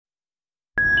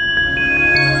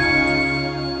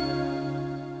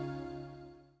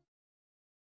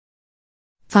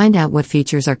Find out what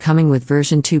features are coming with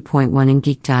version 2.1 in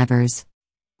Geek Divers.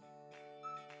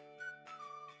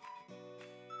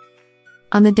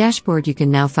 On the dashboard you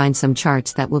can now find some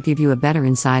charts that will give you a better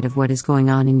insight of what is going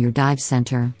on in your dive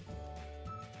center.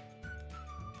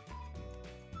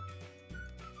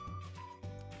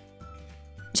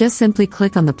 Just simply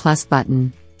click on the plus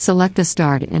button, select a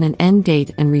start and an end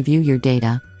date and review your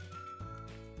data.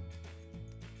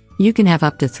 You can have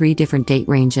up to 3 different date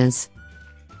ranges.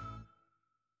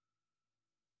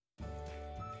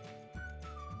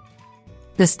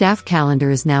 The staff calendar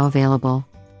is now available.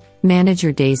 Manage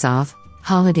your days off,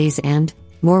 holidays and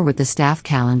more with the staff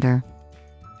calendar.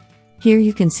 Here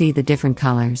you can see the different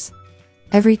colors.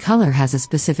 Every color has a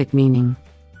specific meaning.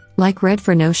 Like red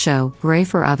for no show, gray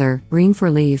for other, green for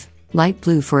leave, light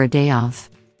blue for a day off.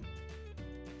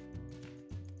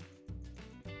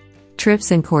 Trips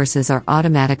and courses are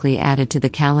automatically added to the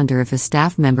calendar if a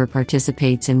staff member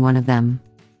participates in one of them.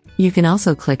 You can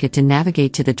also click it to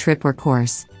navigate to the trip or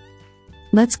course.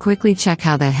 Let's quickly check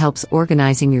how that helps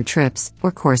organizing your trips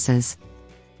or courses.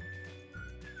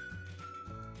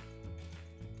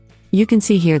 You can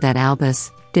see here that Albus,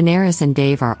 Daenerys and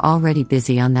Dave are already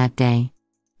busy on that day.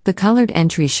 The colored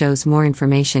entry shows more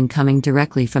information coming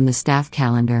directly from the staff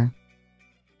calendar.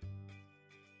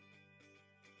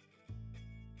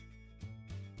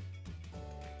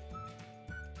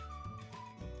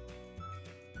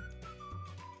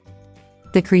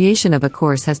 The creation of a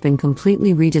course has been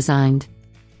completely redesigned.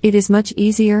 It is much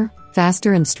easier,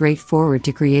 faster and straightforward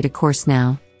to create a course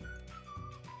now.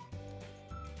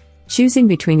 Choosing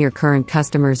between your current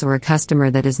customers or a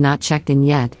customer that is not checked in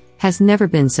yet has never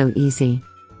been so easy.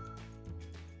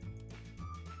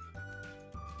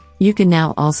 You can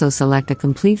now also select a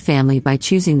complete family by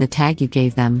choosing the tag you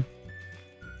gave them.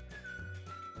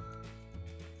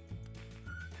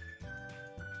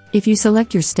 If you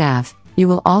select your staff, you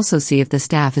will also see if the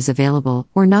staff is available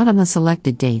or not on the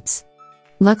selected dates.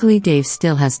 Luckily, Dave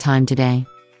still has time today.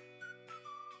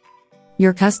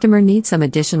 Your customer needs some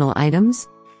additional items?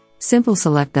 Simply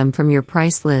select them from your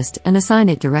price list and assign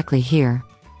it directly here.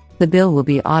 The bill will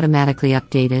be automatically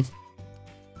updated.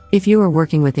 If you are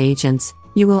working with agents,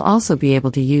 you will also be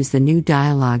able to use the new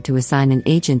dialog to assign an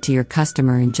agent to your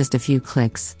customer in just a few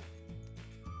clicks.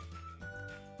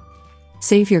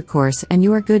 Save your course and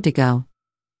you are good to go.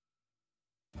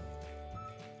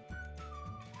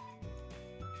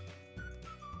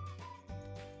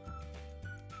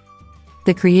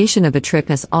 The creation of a trip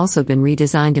has also been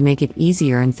redesigned to make it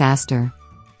easier and faster.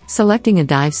 Selecting a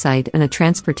dive site and a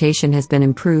transportation has been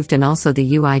improved and also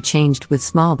the UI changed with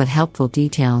small but helpful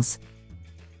details.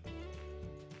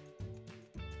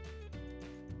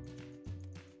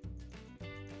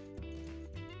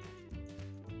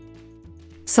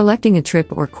 Selecting a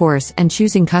trip or course and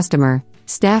choosing customer,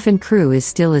 staff and crew is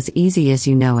still as easy as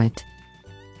you know it.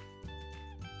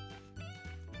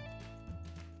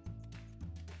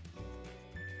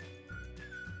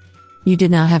 You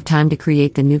did not have time to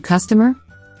create the new customer?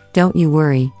 Don't you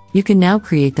worry, you can now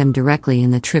create them directly in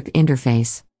the trip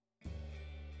interface.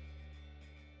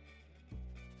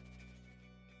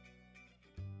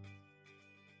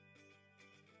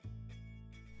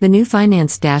 The new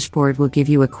finance dashboard will give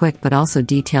you a quick but also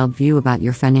detailed view about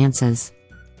your finances.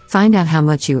 Find out how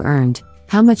much you earned,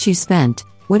 how much you spent,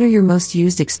 what are your most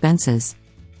used expenses,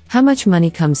 how much money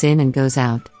comes in and goes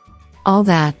out. All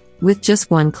that, with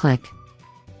just one click.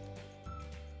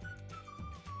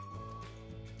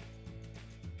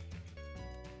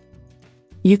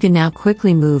 You can now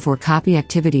quickly move or copy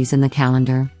activities in the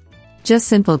calendar. Just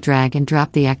simple drag and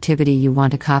drop the activity you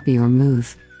want to copy or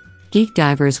move. Geek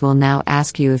Divers will now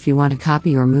ask you if you want to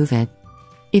copy or move it.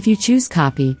 If you choose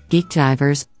copy, Geek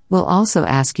Divers will also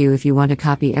ask you if you want to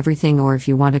copy everything or if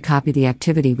you want to copy the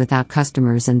activity without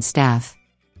customers and staff.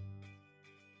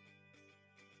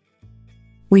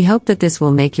 We hope that this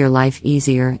will make your life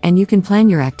easier and you can plan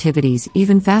your activities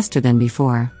even faster than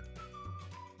before.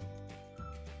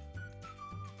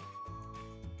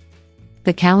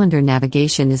 The calendar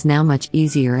navigation is now much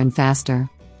easier and faster.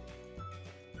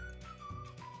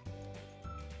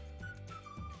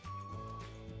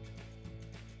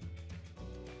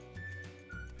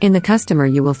 In the customer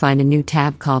you will find a new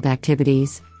tab called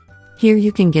Activities. Here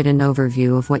you can get an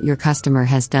overview of what your customer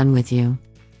has done with you.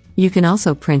 You can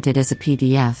also print it as a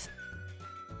PDF.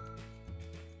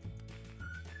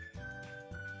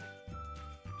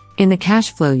 In the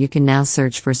cash flow you can now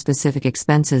search for specific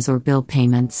expenses or bill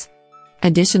payments.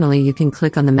 Additionally, you can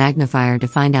click on the magnifier to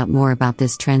find out more about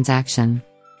this transaction.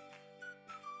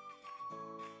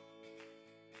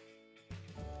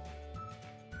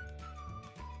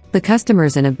 The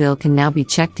customers in a bill can now be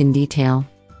checked in detail.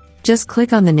 Just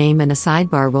click on the name and a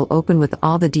sidebar will open with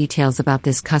all the details about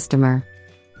this customer.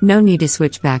 No need to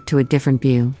switch back to a different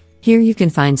view. Here you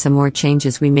can find some more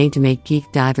changes we made to make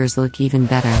Geek Divers look even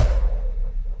better.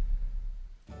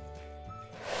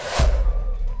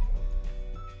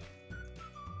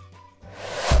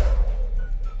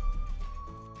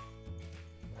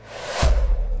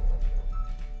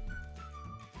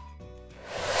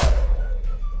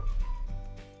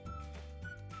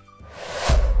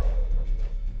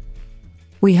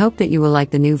 We hope that you will like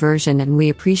the new version and we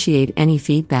appreciate any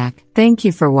feedback. Thank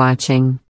you for watching.